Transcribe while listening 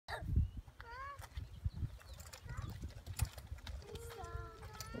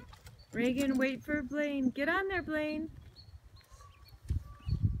Reagan, wait for Blaine. Get on there, Blaine.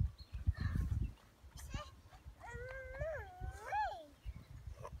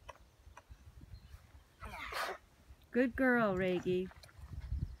 Good girl, Reggie.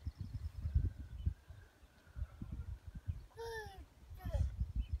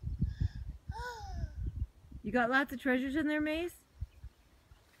 You got lots of treasures in there, Mace?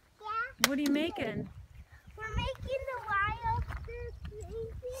 Yeah. What are you making? We're making the wild.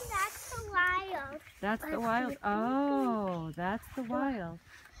 That's the wild. That's the wild. Oh, that's the wild.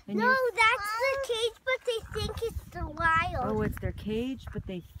 And no, that's the cage, but they think it's the wild. Oh, it's their cage, but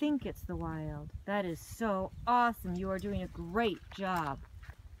they think it's the wild. That is so awesome. You are doing a great job.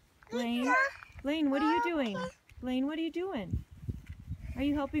 Blaine, Blaine, what are you doing? Blaine, what are you doing? Are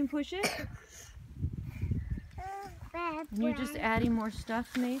you helping push it? And you're just adding more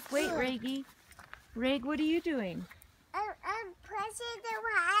stuff, Mace? Wait, Reggie. Reg, what are you doing? I'm pushing the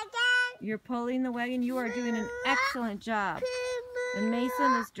wagon. You're pulling the wagon. You are doing an excellent job. And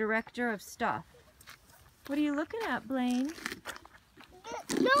Mason is director of stuff. What are you looking at, Blaine?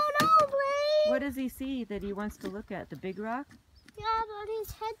 No, Blaine. What does he see that he wants to look at? The big rock? Yeah, but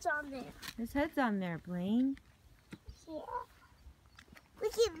his head's on there. His head's on there, Blaine. Yeah.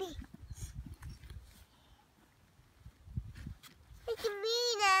 Look at me. Look at me,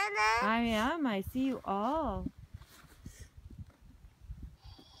 Nana. I am. I see you all.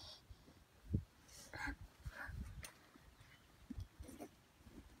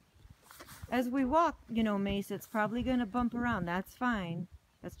 As we walk, you know, Mace, it's probably going to bump around. That's fine.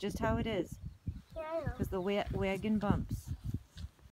 That's just how it is. Yeah, I know. Because the wagon bumps.